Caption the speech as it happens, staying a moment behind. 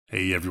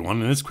Hey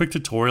everyone, in this quick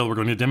tutorial we're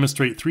going to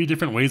demonstrate 3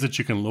 different ways that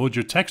you can load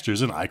your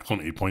textures in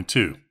iClone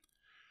 8.2.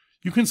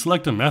 You can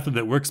select a method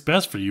that works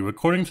best for you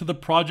according to the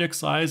project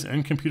size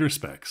and computer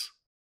specs.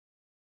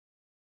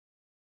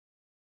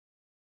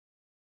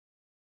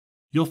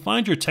 You'll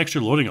find your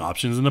texture loading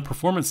options in the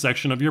performance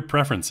section of your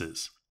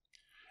preferences.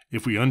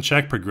 If we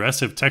uncheck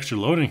progressive texture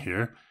loading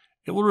here,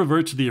 it will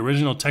revert to the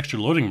original texture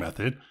loading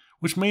method,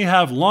 which may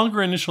have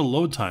longer initial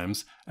load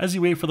times as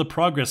you wait for the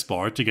progress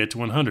bar to get to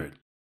 100.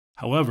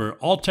 However,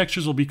 all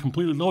textures will be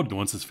completely loaded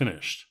once it's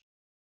finished.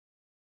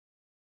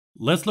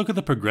 Let's look at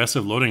the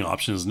progressive loading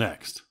options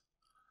next.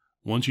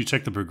 Once you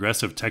check the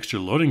progressive texture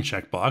loading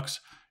checkbox,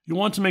 you'll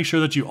want to make sure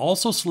that you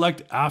also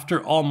select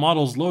after all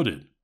models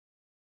loaded.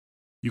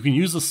 You can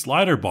use the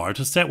slider bar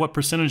to set what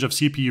percentage of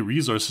CPU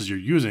resources you're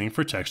using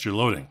for texture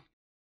loading.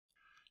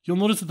 You'll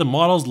notice that the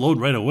models load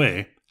right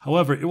away,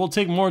 however, it will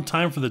take more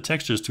time for the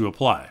textures to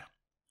apply.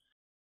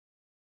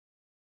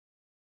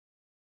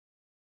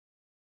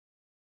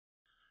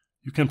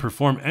 You can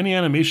perform any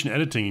animation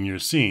editing in your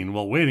scene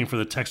while waiting for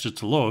the textures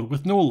to load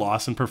with no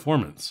loss in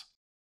performance.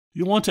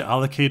 You'll want to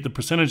allocate the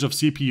percentage of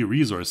CPU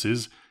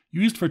resources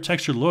used for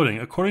texture loading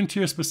according to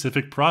your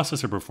specific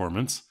processor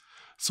performance,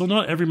 so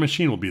not every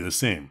machine will be the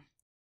same.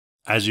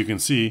 As you can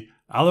see,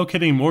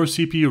 allocating more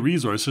CPU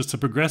resources to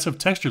progressive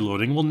texture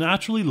loading will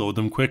naturally load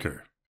them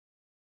quicker.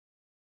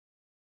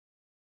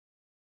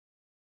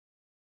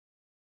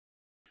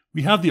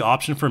 We have the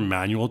option for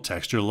manual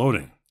texture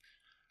loading.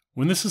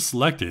 When this is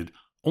selected,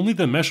 only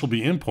the mesh will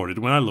be imported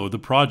when I load the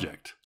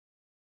project.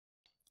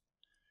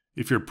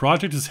 If your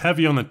project is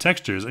heavy on the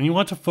textures and you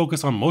want to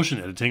focus on motion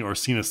editing or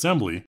scene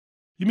assembly,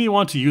 you may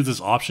want to use this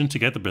option to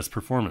get the best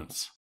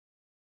performance.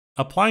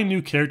 Applying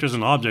new characters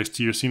and objects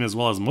to your scene as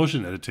well as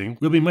motion editing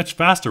will be much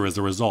faster as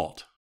a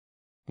result.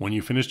 When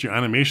you finished your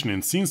animation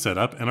in scene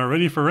setup and are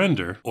ready for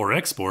render or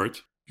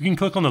export, you can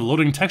click on the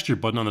loading texture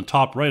button on the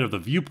top right of the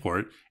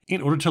viewport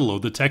in order to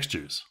load the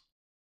textures.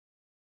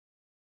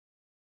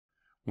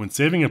 When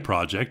saving a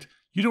project,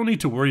 you don't need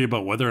to worry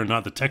about whether or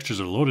not the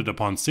textures are loaded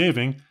upon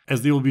saving,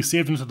 as they will be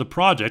saved into the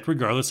project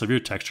regardless of your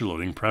texture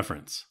loading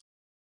preference.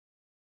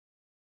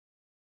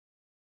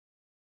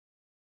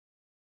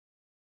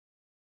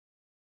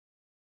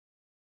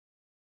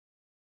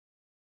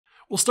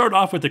 We'll start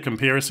off with a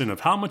comparison of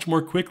how much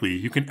more quickly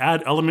you can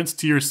add elements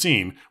to your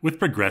scene with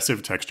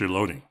progressive texture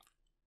loading.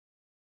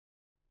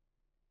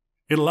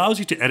 It allows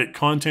you to edit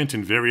content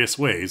in various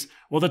ways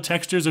while the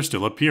textures are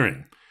still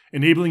appearing,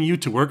 enabling you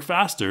to work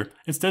faster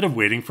instead of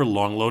waiting for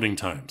long loading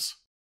times.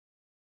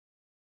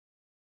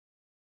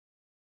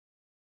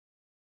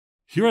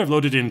 Here I've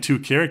loaded in 2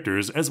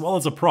 characters as well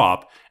as a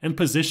prop and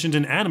positioned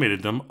and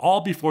animated them all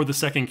before the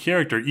second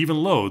character even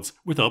loads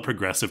without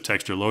progressive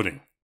texture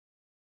loading.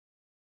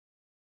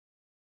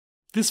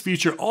 This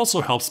feature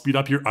also helps speed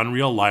up your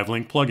Unreal Live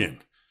Link plugin.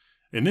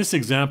 In this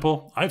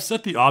example, I've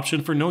set the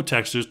option for no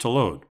textures to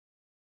load.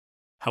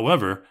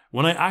 However,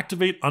 when I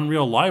activate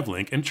Unreal Live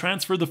Link and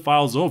transfer the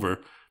files over,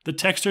 the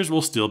textures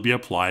will still be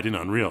applied in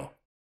Unreal.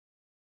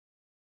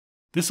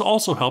 This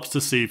also helps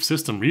to save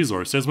system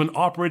resources when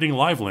operating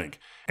Live Link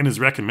and is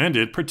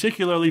recommended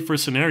particularly for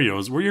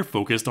scenarios where you're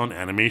focused on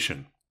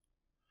animation.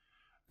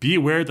 Be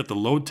aware that the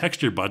Load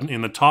Texture button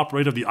in the top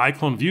right of the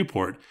iClone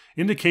viewport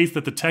indicates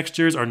that the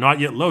textures are not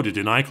yet loaded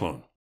in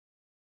iClone.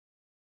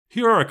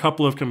 Here are a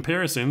couple of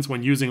comparisons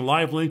when using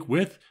Live Link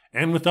with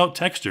and without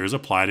textures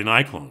applied in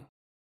iClone.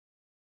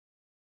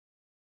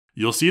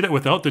 You'll see that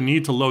without the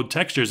need to load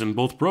textures in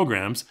both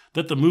programs,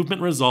 that the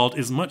movement result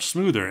is much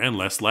smoother and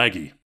less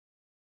laggy.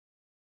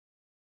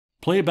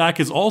 Playback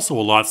is also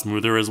a lot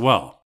smoother as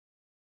well.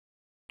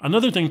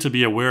 Another thing to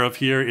be aware of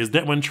here is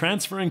that when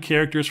transferring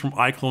characters from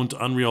iClone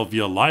to Unreal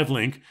via Live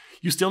Link,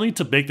 you still need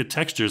to bake the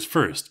textures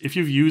first if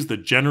you've used the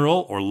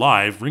General or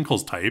Live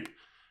Wrinkles type,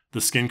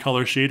 the Skin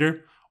Color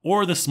shader,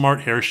 or the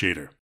Smart Hair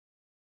shader.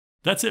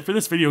 That's it for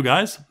this video,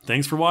 guys.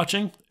 Thanks for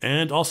watching,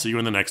 and I'll see you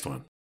in the next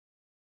one.